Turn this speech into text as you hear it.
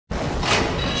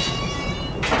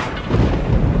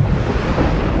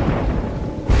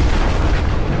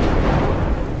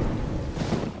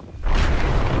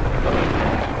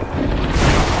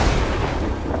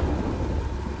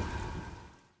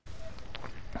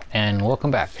and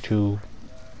welcome back to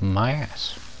my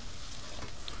ass.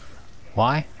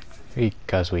 Why?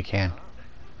 Because we can.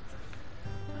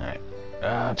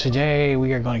 Alright, today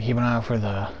we are going to keep an eye out for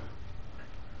the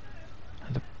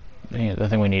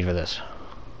thing we need for this.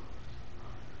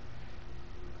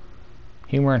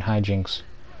 Humor and hijinks.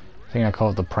 I think I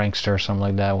called it the prankster or something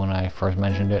like that when I first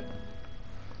mentioned it.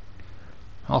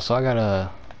 Also, I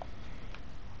gotta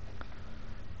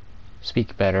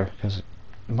speak better because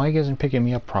the mic isn't picking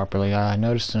me up properly. I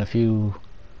noticed in a few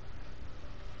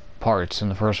parts in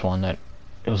the first one that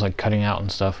it was like cutting out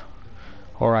and stuff.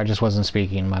 Or I just wasn't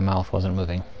speaking, my mouth wasn't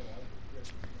moving.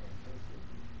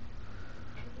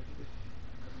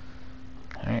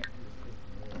 Alright.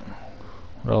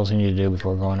 What else do you need to do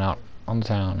before going out on the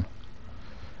town?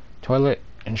 Toilet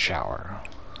and shower.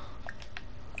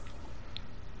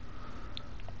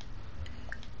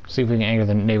 See if we can anger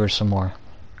the neighbors some more.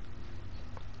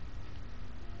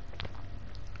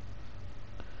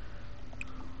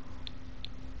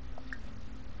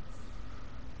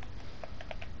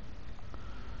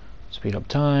 Speed up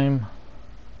time.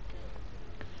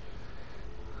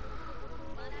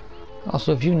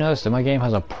 Also, if you notice that my game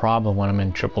has a problem when I'm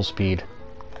in triple speed.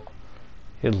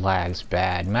 It lags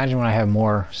bad. Imagine when I have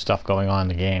more stuff going on in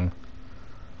the game.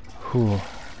 Whew.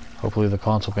 Hopefully the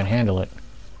console can handle it.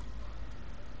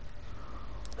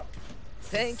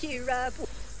 Thank you, Rob.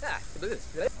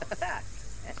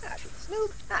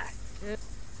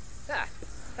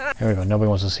 There we go. Nobody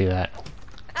wants to see that.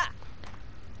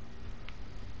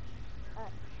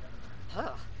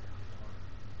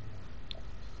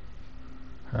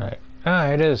 Alright. Ah,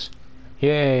 it is.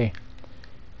 Yay.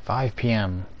 5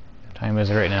 p.m. Time is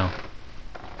it right now?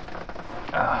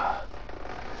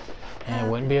 And it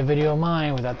wouldn't be a video of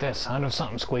mine without that sound of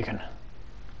something squeaking.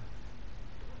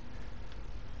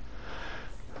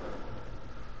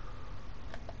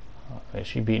 Oh, is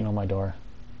she beating on my door?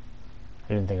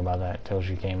 I didn't think about that until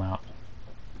she came out.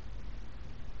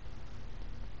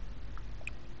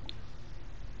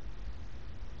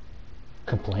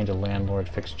 Complain to landlord,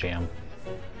 fix jam.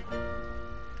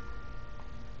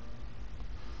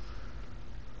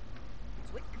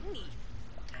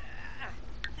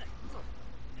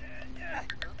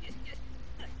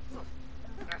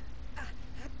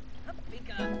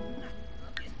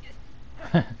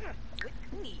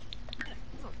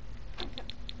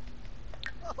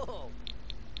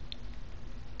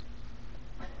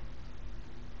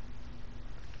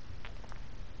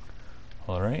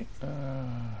 Alright,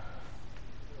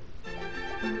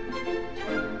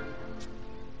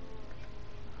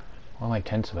 what am I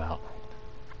tense about?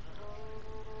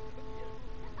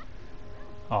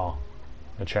 Oh,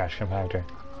 the trash compactor.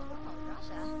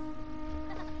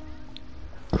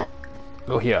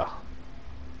 Go here.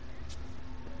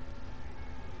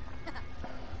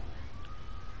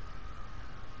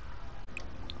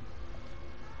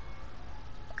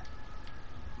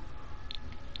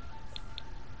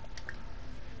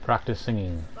 Practice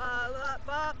singing.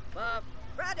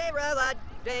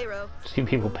 See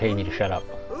people pay me to shut up.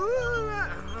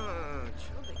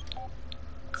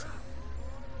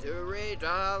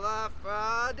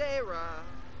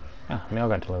 Ah, mail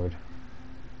got delivered.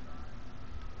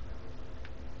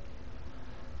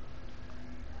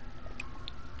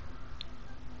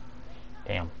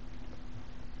 Damn.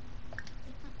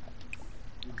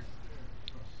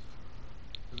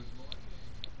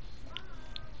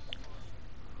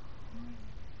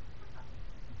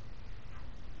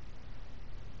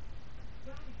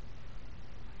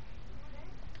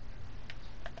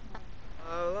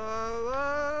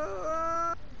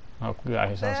 Oh god,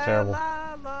 he sounds terrible.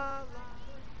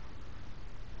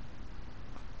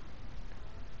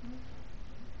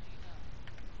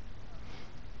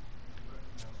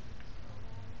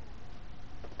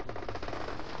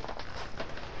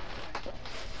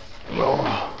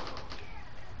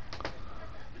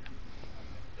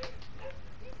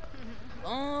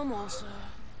 Almost.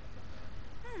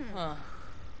 Huh.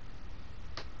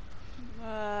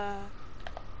 Where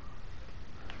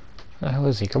the hell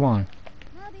is he? Come on.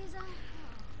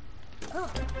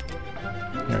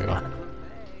 There we go.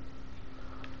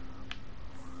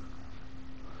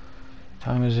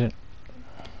 Time is it?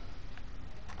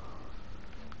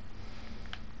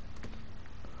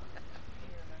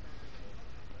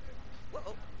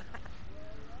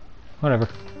 Whatever.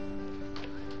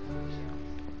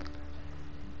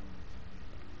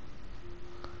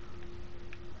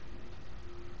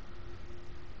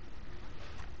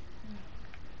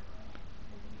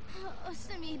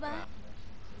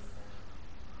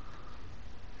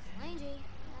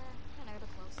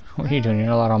 What are you doing? You're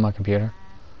not allowed on my computer.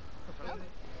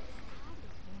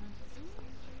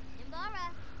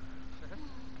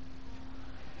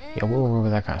 Yeah, we'll worry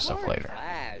with that kind of stuff later.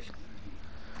 Flash.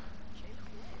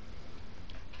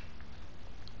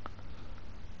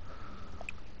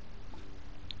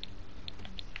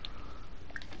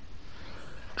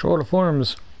 Control the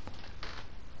forms.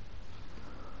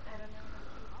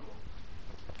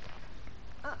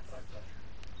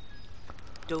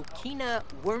 Dokina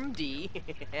Wormdy.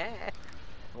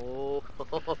 Oh.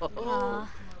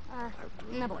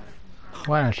 No boy.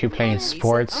 Why aren't you playing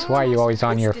sports? Why are you always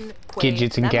on your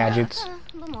gadgets and gadgets?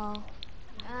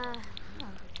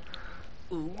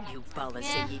 Ooh, you fella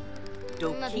say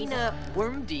Dokina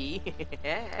Wormdy.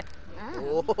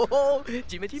 Oh,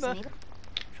 Jima Jima.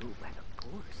 True wag of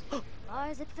course.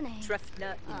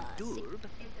 Trefna Indurb.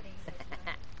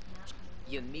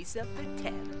 Yumisa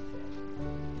Patel.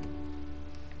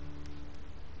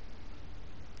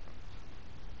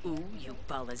 Ooh, you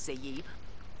bala Zaib.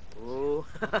 Oh.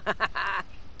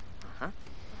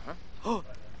 Oh.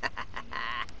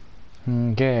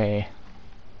 Okay.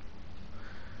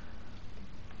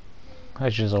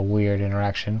 That's just a weird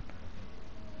interaction.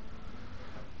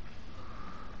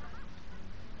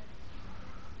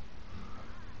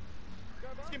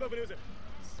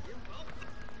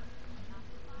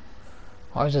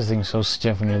 Why is this thing so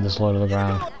stiff when you're this low to the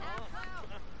ground?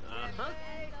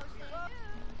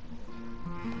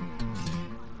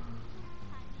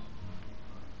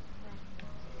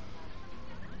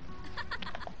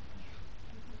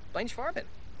 Blanche Farben.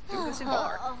 Do this in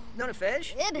bar. None of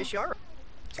Fej. Yashar.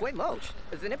 Sway Moch.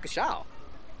 Vinip Kashal.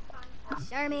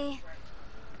 Sharmy.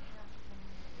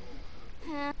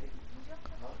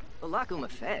 Balakuma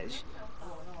Fej.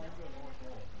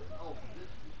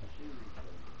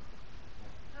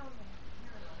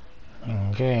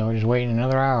 Okay, we're just waiting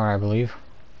another hour, I believe.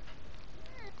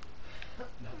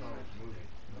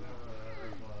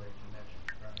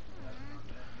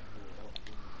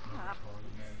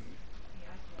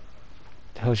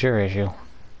 The hell's your issue?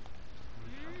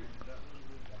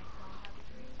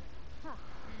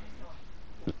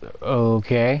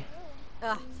 Okay.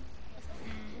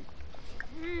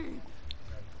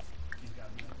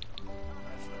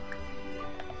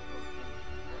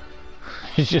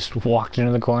 He just walked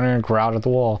into the corner and growled at the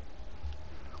wall.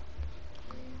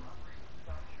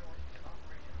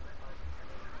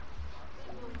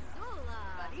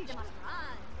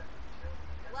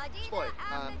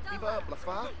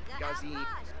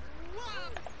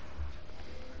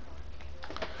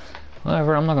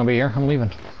 Whatever, I'm not gonna be here. I'm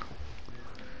leaving.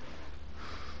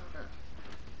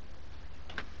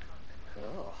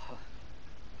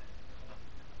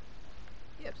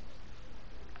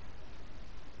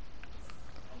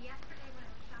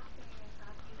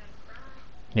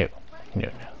 No. No,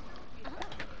 no.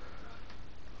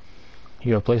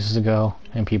 You have places to go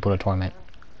and people to torment.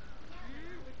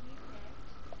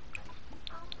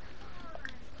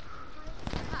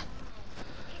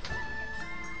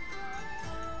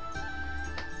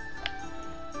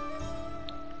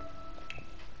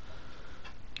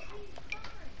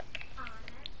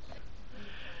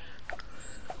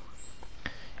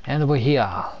 And we're here.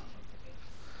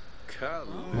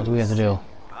 What do we have to do?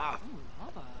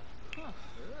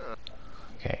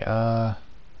 Okay,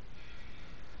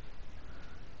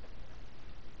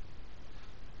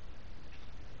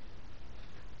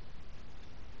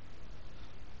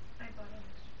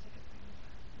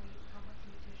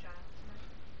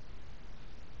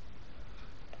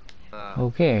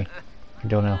 okay. I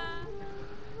don't know.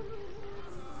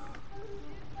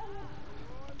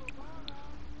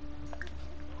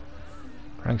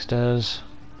 Pranksters.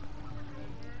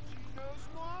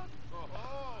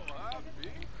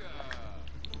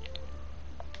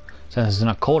 Since it's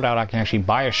not cold out, I can actually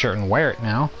buy a shirt and wear it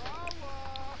now.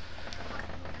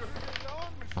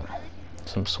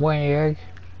 Some swag.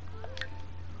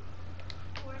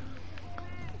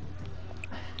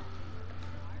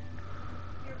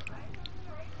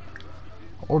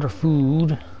 Order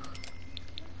food.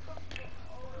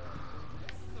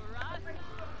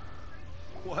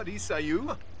 What is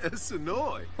you?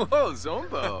 Sunoi. Oh,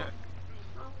 Zombo.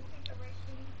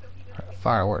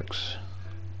 Fireworks.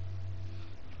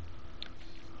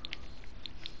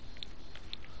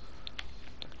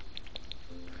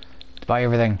 Buy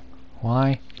everything.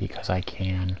 Why? Because I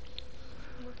can.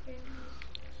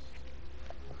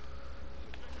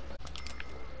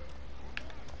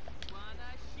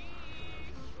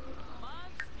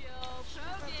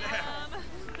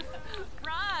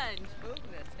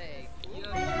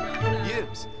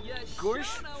 Yibs.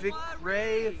 Gorsh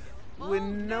Vikray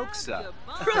Winoksa.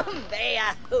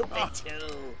 Rumbea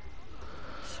Hoopitu.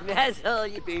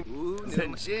 Schmezel you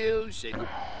Zensil Shake.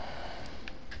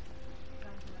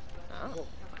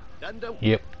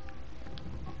 Yep.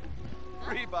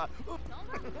 Arriba.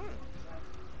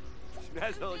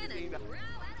 Schmezelgina.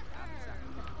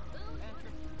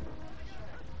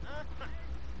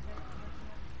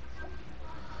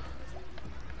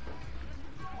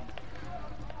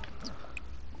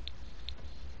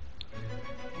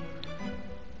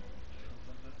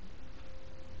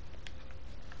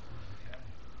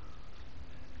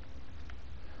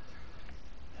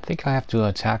 I think I have to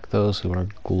attack those who are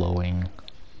glowing.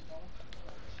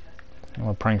 I'm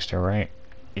a prankster, right?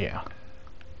 Yeah.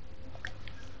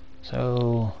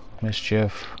 So,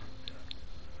 mischief.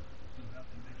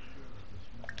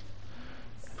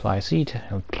 Apply C.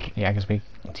 Yeah, I can speak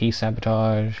T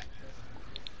sabotage.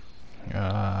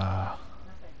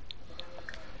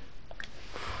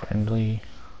 Friendly.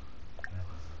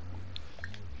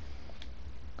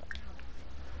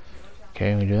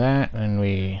 Okay, we do that, and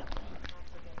we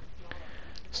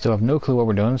still have no clue what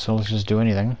we're doing, so let's just do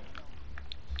anything.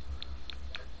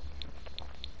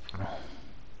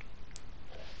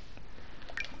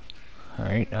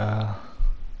 Alright,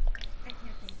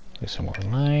 place some more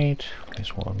light,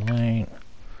 place more light.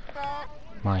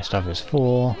 My stuff is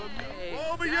full.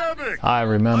 I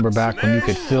remember back when you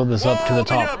could fill this up to the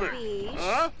top.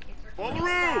 Huh?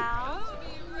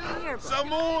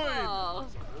 Samoy!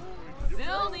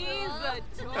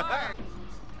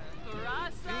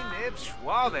 Nibs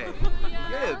Schwabe.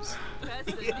 Yibs.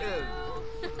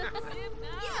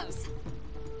 Yes.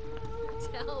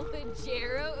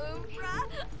 Telvajero Umbra.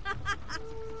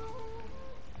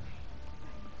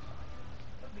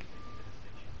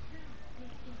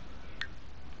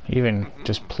 Even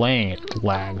just playing it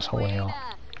lags whole hell.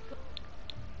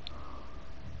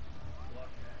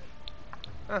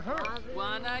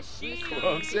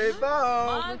 Won't say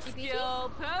bo.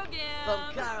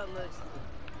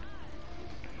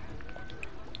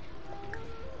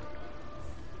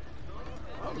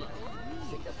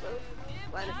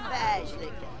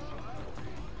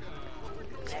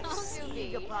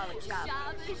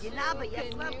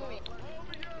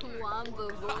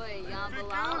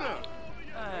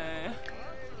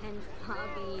 And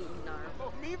Bobby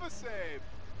Narble. Miva save.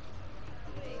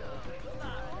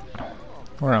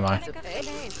 Where am I?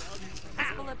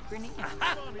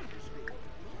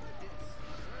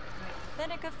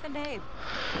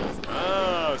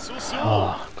 Ah, so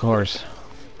Oh, of course.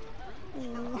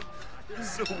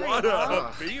 So what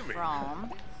a beaming.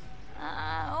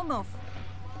 Almost.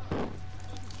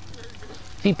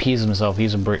 If he pees himself,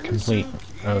 he's a complete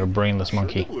brainless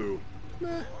monkey. Blue.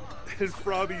 And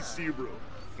Frobby Zebro.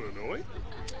 Fenoy?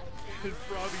 And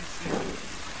Frobby Zebro.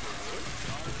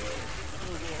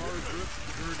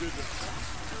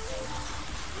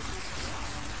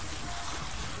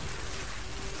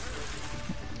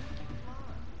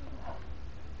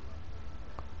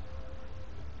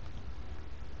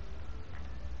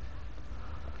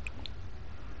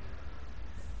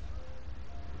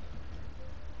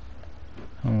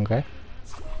 Okay.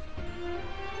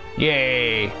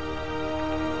 Yay!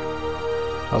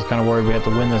 I was kind of worried we had to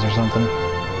win this or something.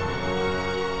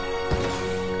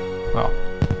 Oh.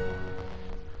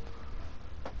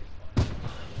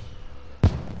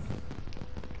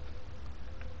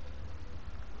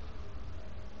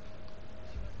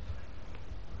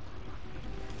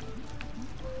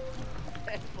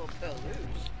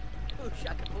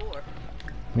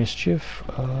 Mischief?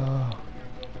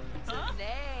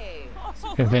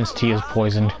 Convinced he is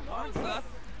poisoned.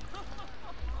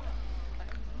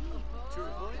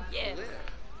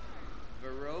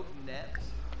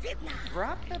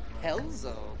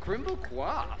 Elzo, Crimble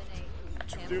Quaff.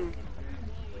 Dude.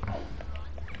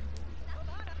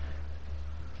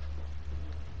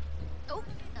 Oh.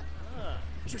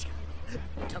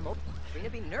 Tumult. Trina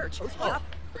be Nurch. Oh,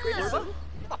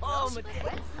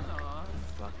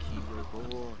 Fuck you,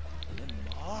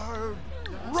 Marb.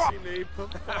 Rock!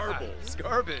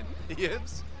 Scarbin.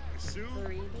 Yibs. Sue?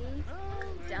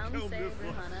 Down say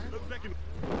Rihanna.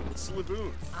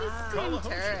 Slaboon.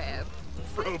 Turib.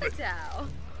 Frobin. Tao.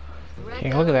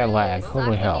 Okay, look at that lag.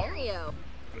 Holy hell.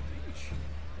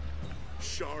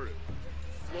 Sharon.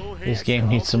 This game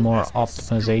needs some more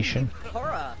optimization.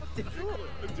 Hora.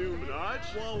 Doomnaj.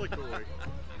 Wallakoi.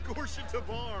 Gorsha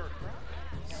Tavar.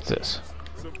 What's this?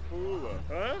 Zapula.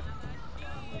 Huh?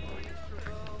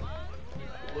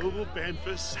 Global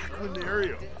Banfus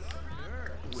Sacranario.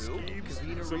 Skeebs.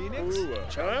 Zapula.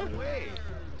 Huh?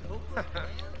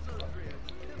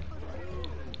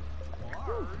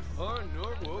 Oh,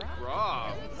 Norwalk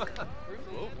Rob.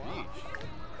 Low Beach.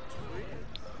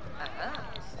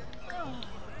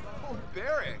 Oh,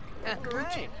 Barrick.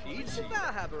 Right. Peachy.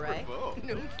 Habarai. Bravo.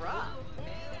 Noom Fra.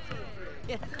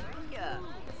 Yeah.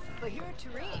 Bahira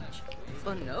Turinge.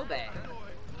 Fonobe.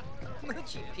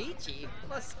 Muchi Peachy.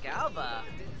 Mascalba.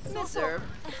 Miserb.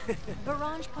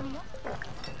 Barange Ponyo.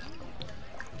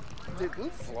 The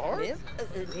good floor?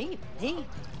 Me.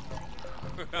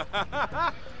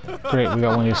 Great, we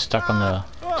got one who's stuck on the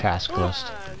task list.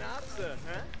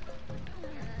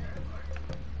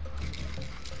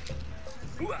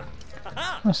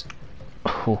 I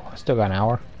still got an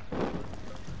hour.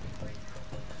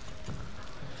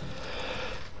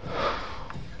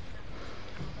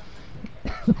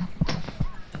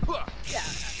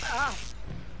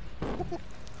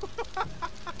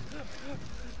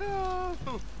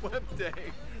 Web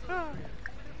day.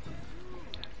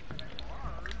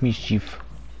 Mischief.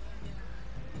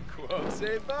 Quo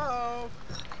say bow.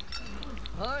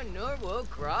 Har Norwo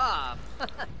Grob.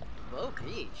 Low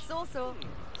Beach. So.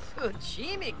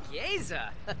 Uchimi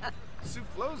Geza.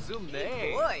 Suflo Hey, Zulne.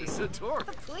 boy. Sator.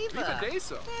 Pleva. Viva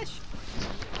Deso. Fish.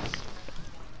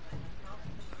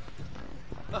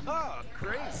 Haha,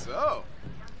 crazo.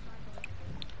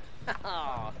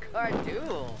 Oh,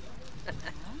 Cardool.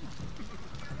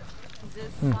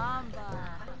 Zisamba.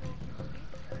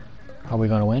 Are we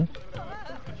gonna win?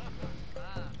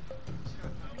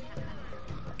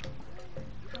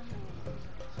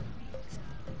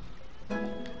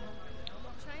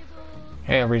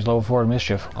 Hey, everybody's level 4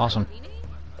 Mischief. Awesome.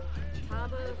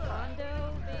 Haba Fondo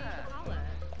Hala.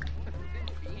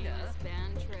 Venus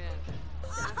Band Trip.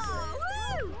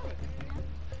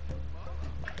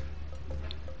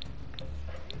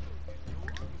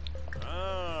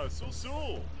 Ah, so.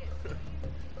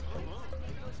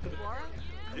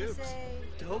 Gibbs.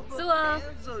 Sua.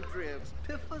 Enzo Drips.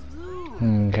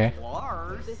 Pifazoo. Okay.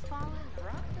 Lars.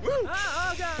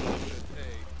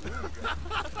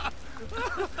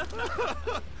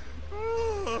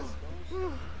 Woo!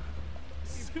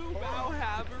 Subao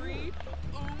Havery,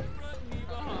 Umra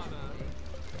Nibahana,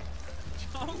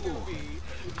 Chongavi,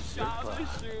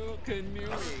 Shabashu Kanui,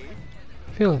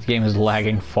 I feel like the game is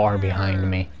lagging far behind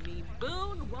me.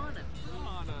 Niboon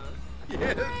Wanahana,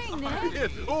 Yes.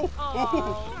 Yes.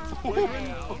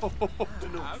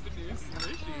 Avenue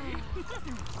Smishy,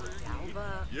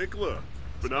 Yikla.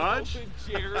 Banaj.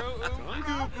 Pajero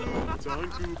Umra,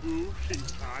 Tongubu.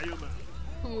 Shinkayama.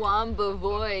 Wamba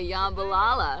Voy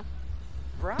Yambalala.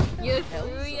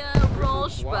 Yafuya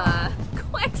Rolshba.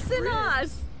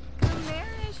 Quexenos.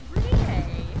 Kamarish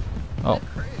Rie. Oh,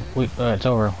 it's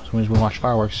over. As soon as we watch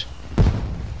fireworks.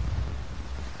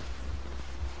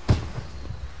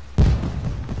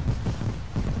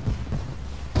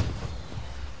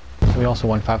 We also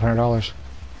won $500.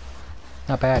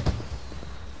 Not bad.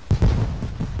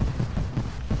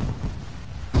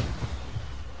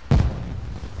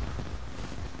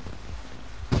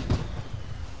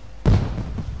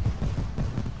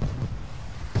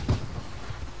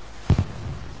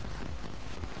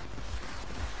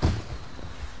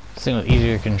 This thing with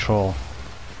easier control.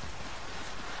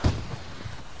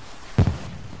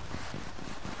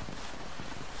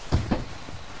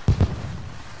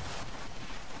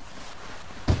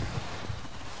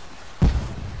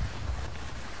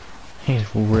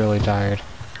 He's really tired.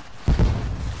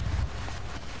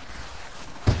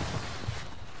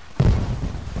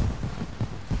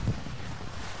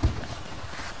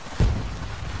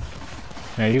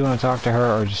 Are you going to talk to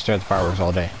her or just stare at the fireworks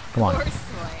all day? Come on. Horsewoy.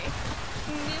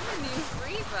 Nimanu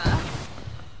Friva.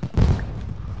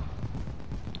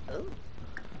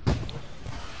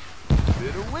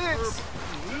 Bit of wits.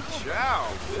 Chow.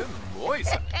 Bit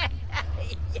moist.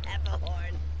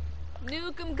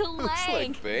 Nukem Looks like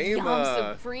Kalang. fame, Yam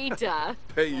Saprita.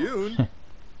 Payun.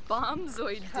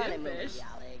 Bombzoid Dippish.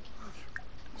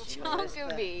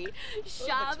 Chonkavi.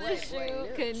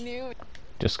 Shabashu Canoe.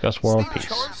 Discuss world Steve peace.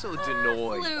 Charso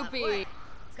Denoy. Floopy.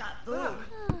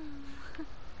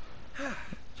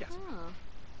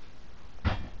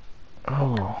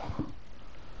 Oh.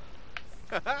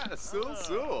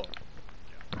 Sul.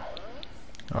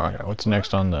 Alright, what's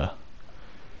next on the...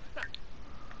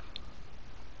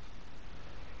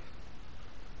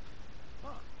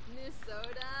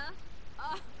 Minnesota.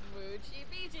 Moochie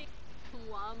Beachy.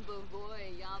 Wamba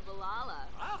Voy Yambalala.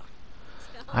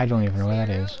 I don't even know where that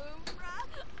is.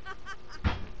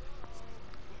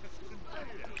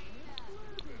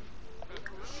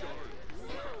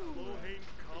 Lohain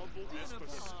Kalbo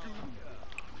Espascu.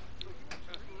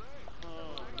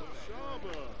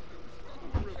 Shaba.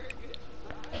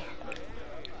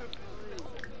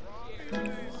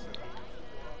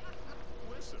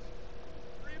 Listen.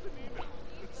 Ravenina.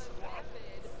 Swap.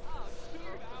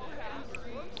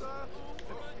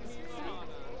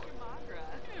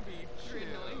 Heavy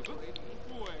Trinoy,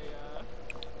 Boy,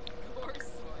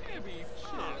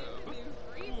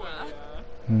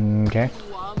 Okay.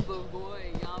 Wamba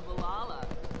boy Yambalala.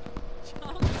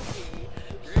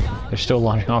 They're still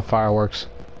launching off fireworks.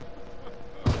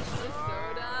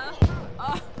 Soda.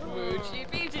 Moochie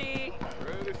Fiji.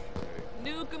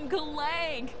 Nukem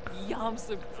Kalang. Yam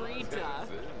Saprita.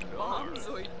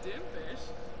 Bombzoid Dimpish.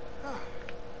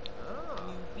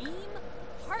 New Beam.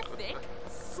 Harthick.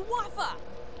 Swaffa.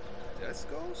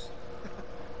 Descos?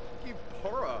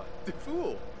 Kipara. The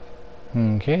fool.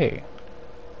 Okay.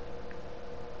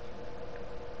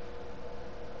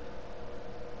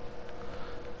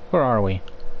 Where are we?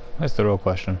 That's the real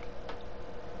question.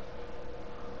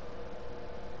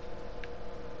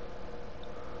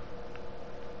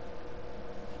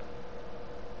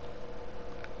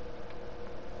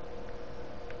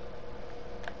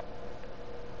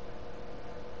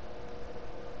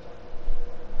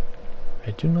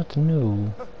 I do not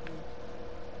know.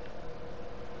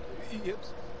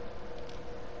 Yips.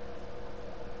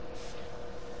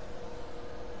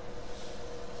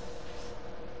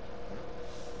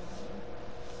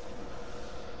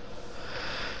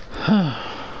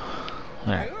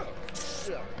 Alright.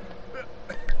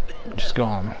 Just go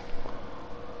on.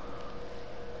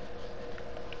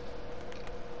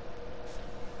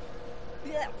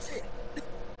 Yeah.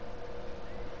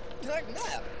 Like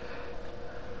that.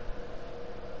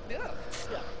 Yeah.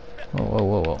 Whoa, whoa,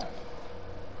 whoa, whoa.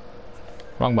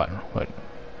 Wrong button. What?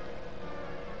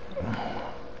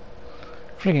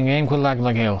 Freaking game, quit lagging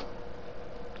like hell.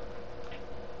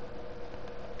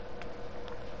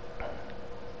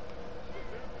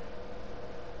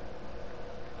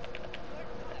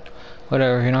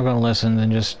 Whatever, if you're not gonna listen,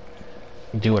 then just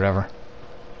do whatever.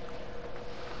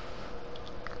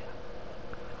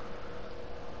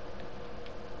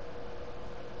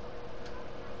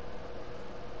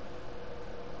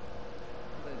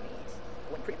 Moonies.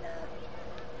 One pretty nice.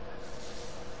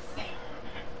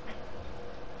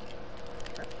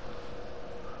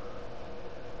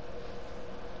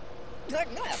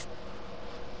 Like that.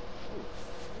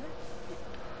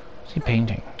 Is he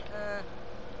painting?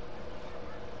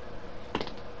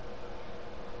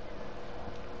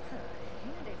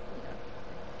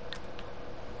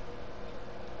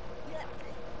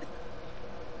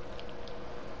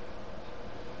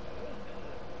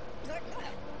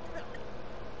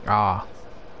 Ah.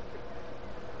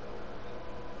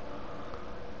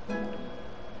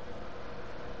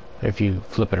 If you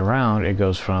flip it around, it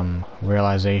goes from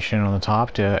realization on the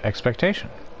top to expectation.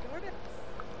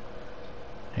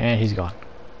 And he's gone.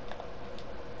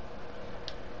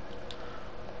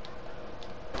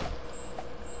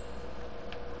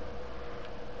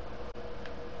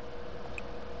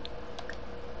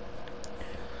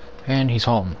 And he's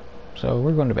home. So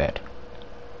we're going to bed.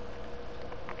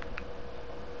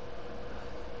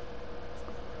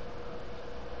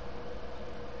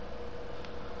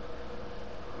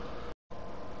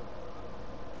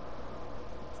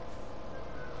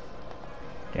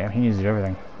 Damn, he needs to do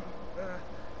everything.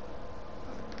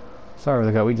 Sorry,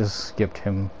 the guy. We just skipped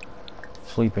him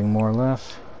sleeping more or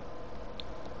less.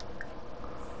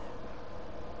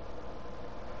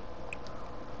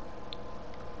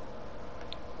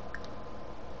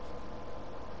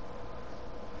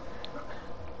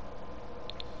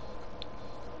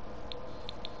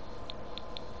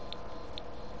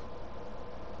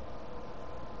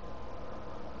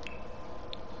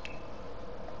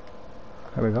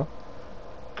 There we go.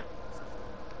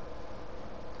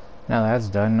 Now that's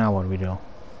done, now what do we do? I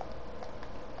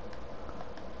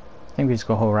think we just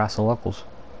go harass the locals.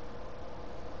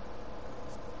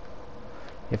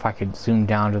 If I could zoom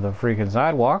down to the freaking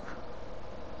sidewalk.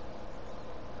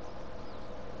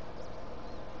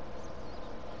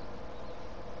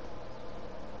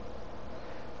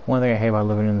 One thing I hate about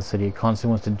living in the city, it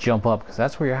constantly wants to jump up because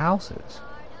that's where your house is.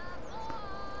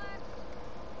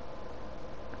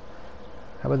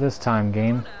 How about this time,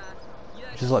 game?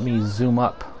 Just let me zoom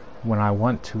up when I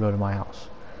want to go to my house.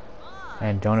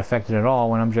 And don't affect it at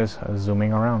all when I'm just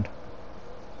zooming around.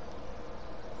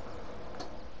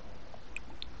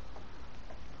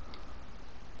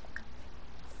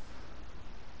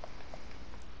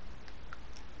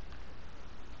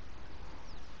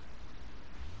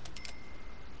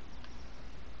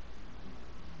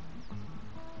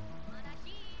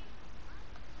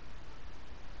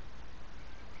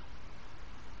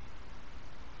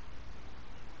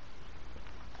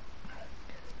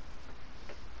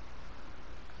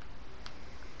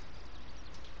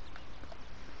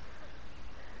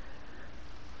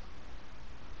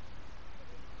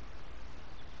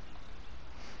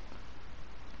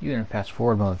 Even in fast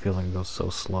forward mode, it feels like it goes so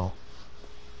slow.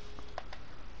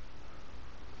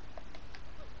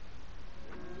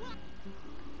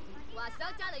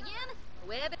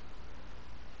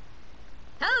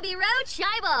 Toby Road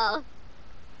Scheibel.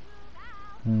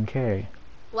 Okay.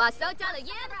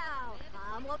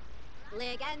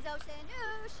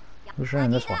 Who's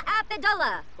running this one?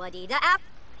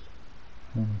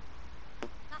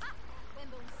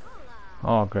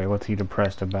 Oh, great. What's he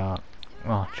depressed about?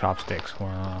 Oh, chopsticks.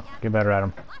 Well, get better at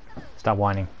him. Stop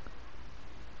whining.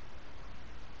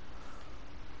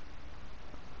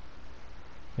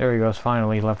 There he goes.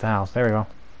 Finally, he left the house. There we go.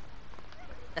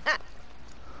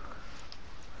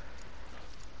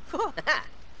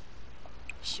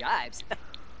 Shibes.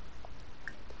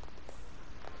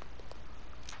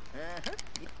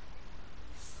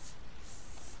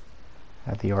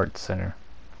 At the art center.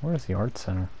 Where's the art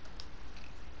center?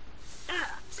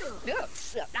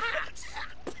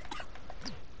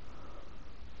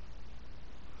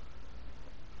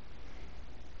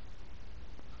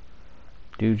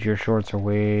 Dude, your shorts are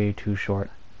way too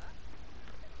short.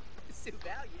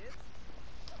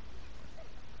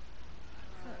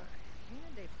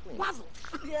 Wazzle.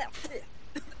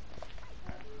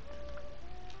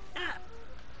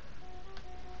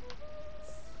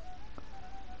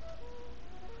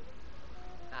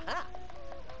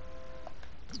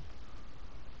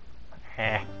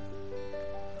 Eh.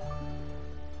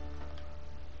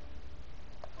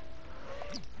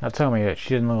 Now tell me that she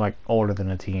didn't look like older than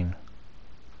a teen.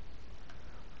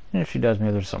 And if she does,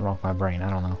 maybe there's something wrong with my brain. I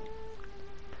don't know.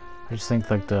 I just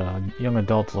think like the young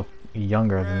adults look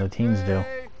younger than the teens do.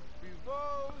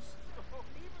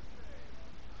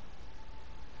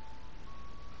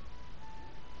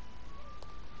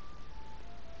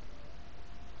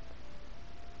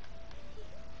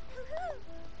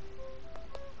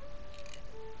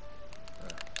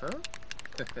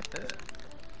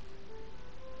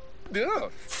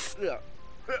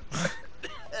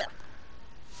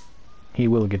 He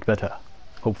will get better,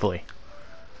 hopefully.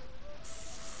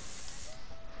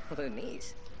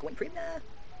 Knees. Going prima.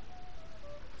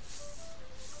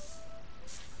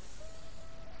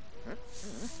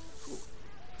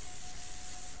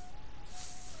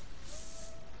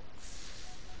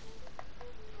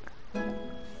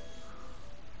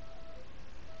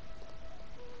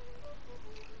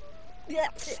 Yeah.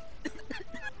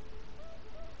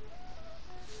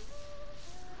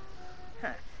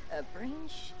 A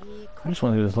branch. I just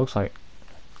wonder who this looks like.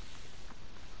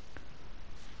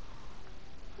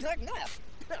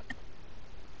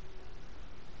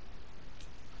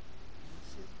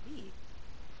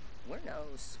 We're no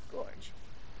scourge.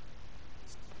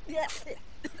 Yeah.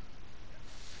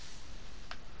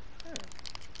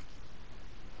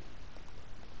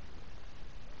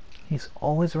 He's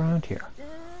always around here.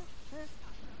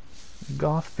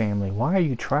 Goth family, why are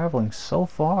you traveling so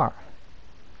far?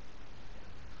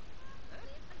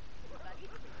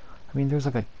 I mean, there's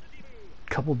like a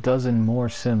couple dozen more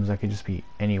Sims that could just be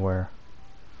anywhere.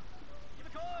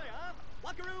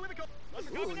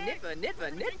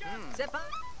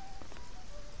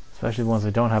 Especially the ones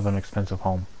that don't have an expensive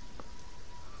home.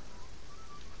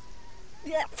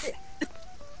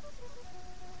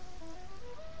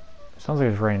 Sounds like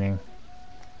it's raining.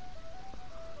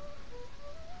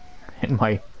 And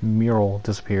my mural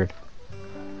disappeared.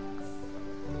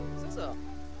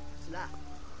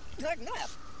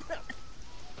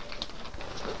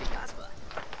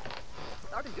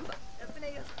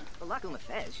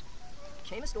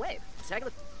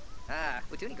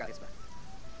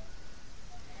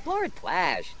 Florid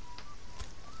plage.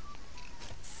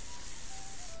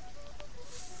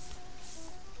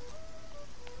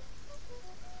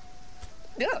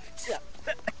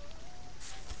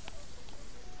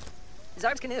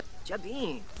 Zarb's canoe.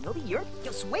 Jabin. No be your.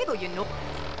 Yo suego, you know.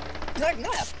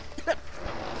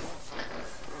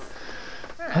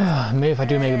 Maybe if I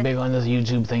do make it big on this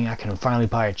YouTube thing, I can finally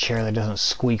buy a chair that doesn't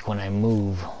squeak when I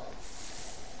move.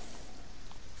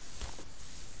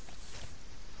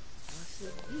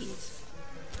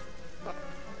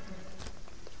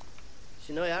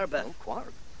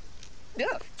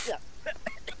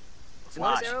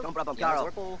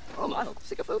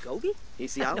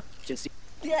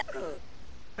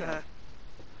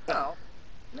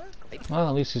 Well,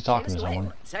 at least he's talking to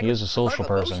someone. He is a social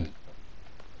person.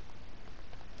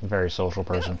 A very social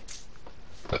person.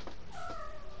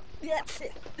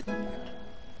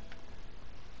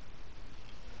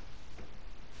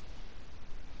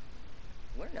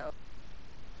 We're no.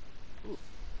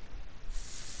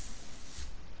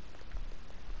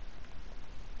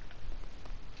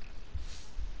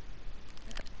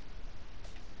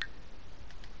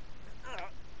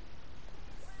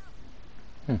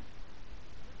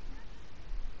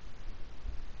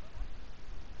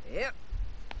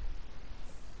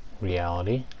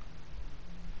 Reality.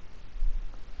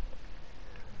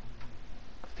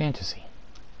 Fantasy.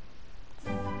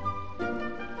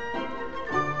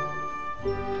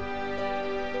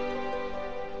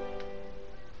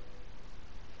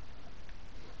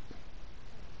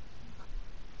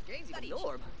 Gainsey got the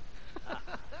orb.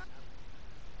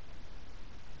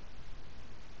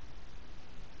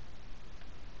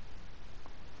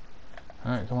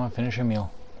 Alright, come on, finish your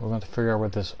meal. We're going to figure out where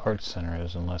this art center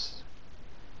is, unless...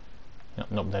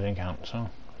 Nope, that didn't count, so...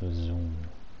 Zoom.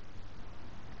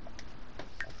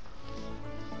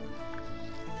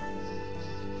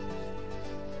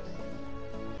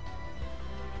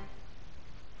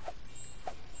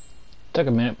 Took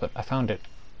a minute, but I found it.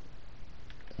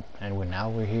 And now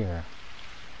we're here.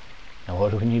 Now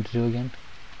what do we need to do again?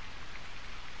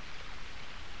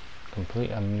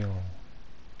 Complete a mural.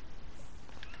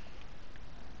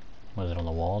 Was it on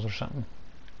the walls or something?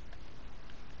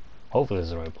 Hopefully this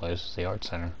is the right place. It's the art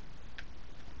center.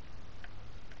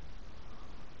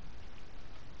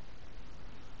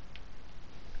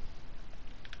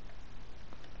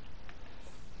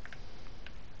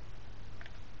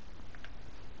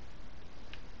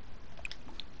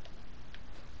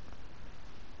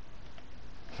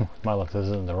 My luck, this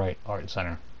isn't the right art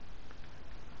center.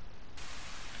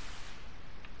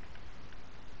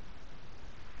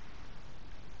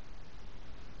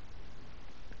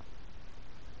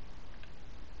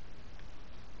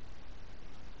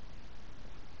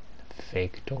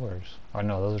 Fake doors. Oh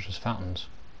no, those are just fountains.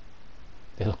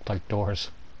 They look like doors.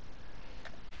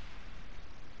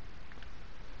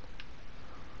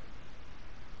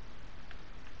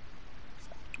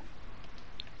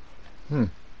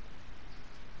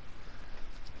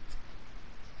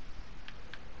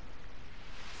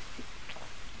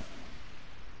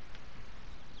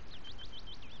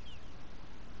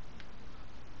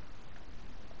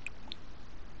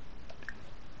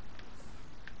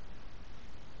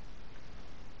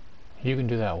 You can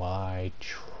do that while I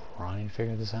try and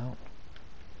figure this out.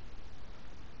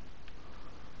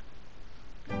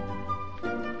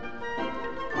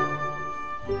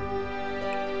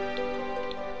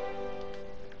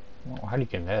 Well, how do you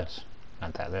get this?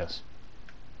 Not that, this.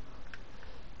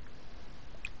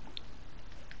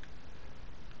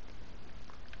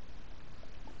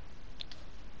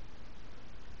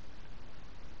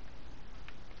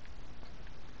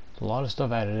 There's a lot of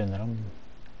stuff added in that I'm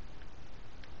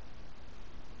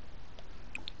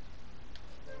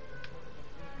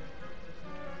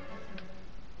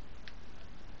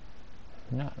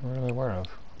not really aware of.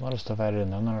 A lot of stuff added in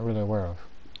that I'm not really aware of.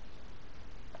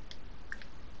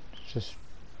 It's just...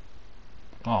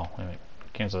 Oh, wait a minute.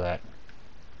 Cancel that.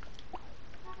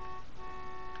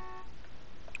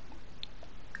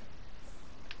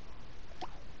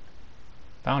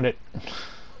 Found it.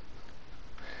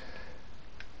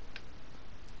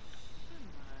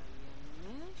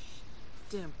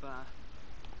 Dimpa.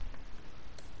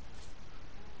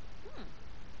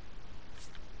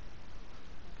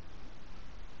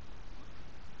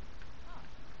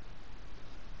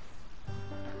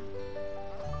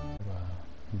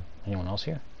 Anyone else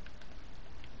here?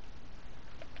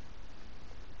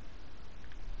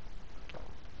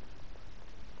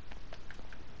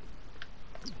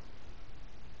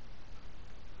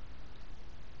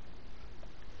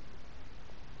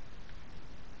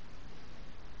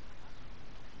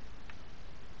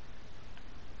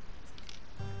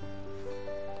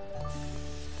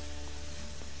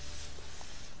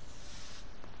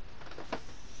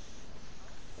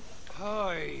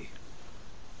 Hi.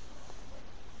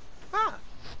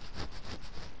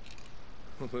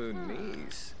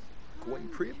 Nice. Gwen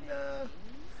Pribna.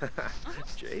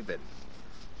 Jabin.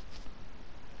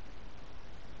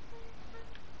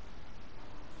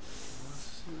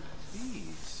 What's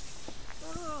these?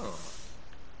 Oh.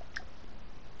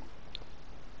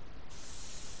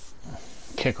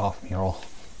 Kick off mural.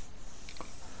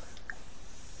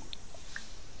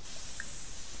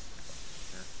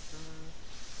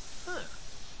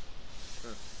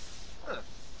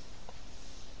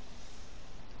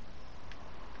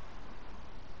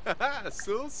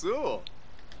 So.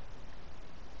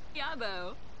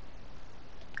 Yabo.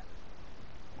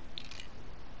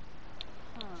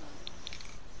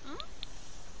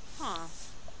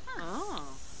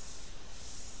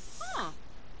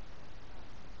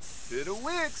 Bit of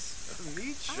wicks.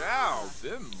 Neat chow.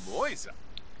 Them moisa.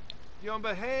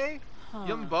 Yumba hey.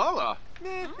 Yumbala.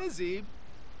 Meh, Azib.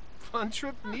 Fun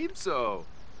trip neebso.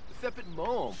 Thepit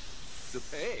mom. The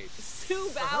pay.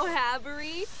 Subao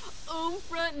Habari.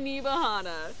 Umfront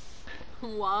Nibahana.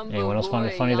 Anyone else find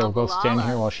it funny that we'll both stand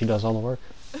here while she does all the work?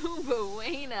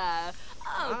 Umbawena.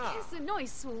 Oh, kiss a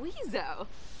nice sweezo.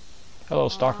 Hello,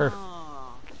 stalker.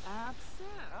 Oh, absent.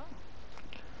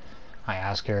 I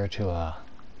asked her to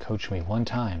coach me one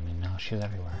time, and now she's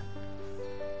everywhere.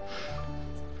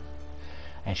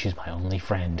 And she's my only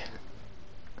friend.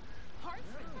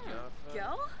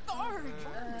 Go?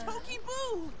 Toki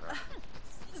Boo!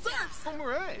 Zerfs!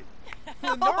 Alright.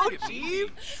 Nargit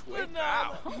Eve. Shui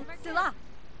Bao. Sila.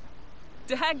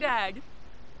 Dag.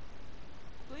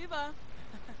 Leva.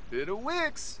 Bit of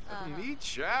Wix. Me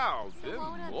chow. Them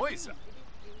Moisa.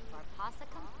 Varpasa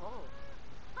Kampo.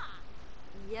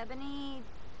 Yebani.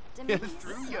 Yeah,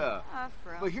 through ya.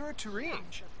 But here at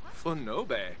Turinge.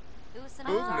 Funobe.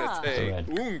 Usanasa.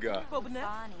 Ugnate. Unga.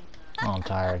 Oh, I'm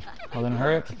tired. Well, then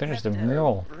hurry up and finish the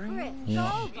mural.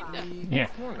 Yeah,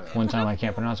 one time I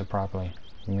can't pronounce it properly.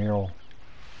 Mural.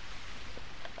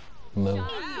 Moo.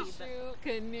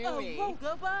 Kanui.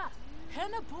 Gaba,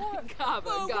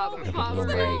 Little pasta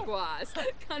break. iguas.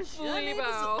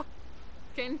 Confulibo.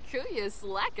 Cancuyas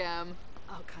lecum.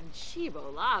 Oh,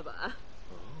 conchibo lava.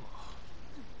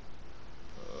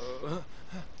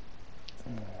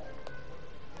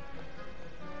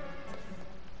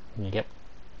 Yep.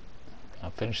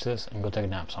 I'll finish this and go take a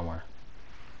nap somewhere.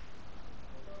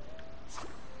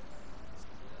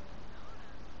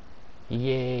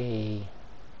 Yay!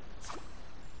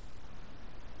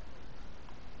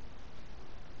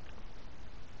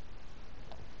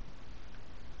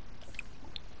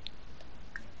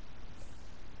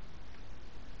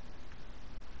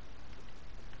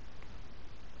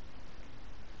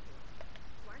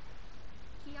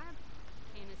 Kiar.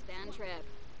 Canis band trip.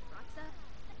 Roxa.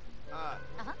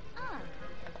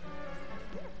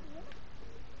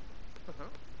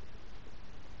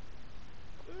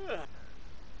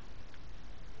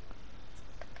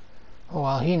 Oh,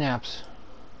 while he naps,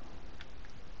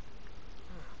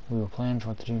 we will plan for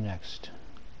what to do next.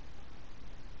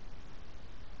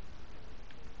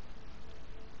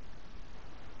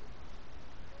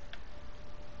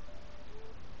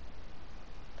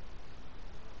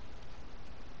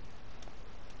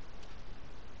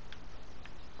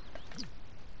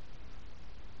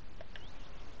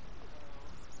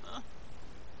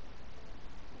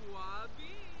 Wabi.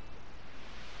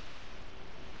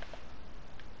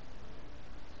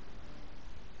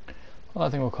 Well, I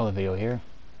think we'll call the video here.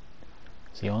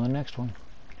 See you on the next one.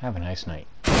 Have a nice night.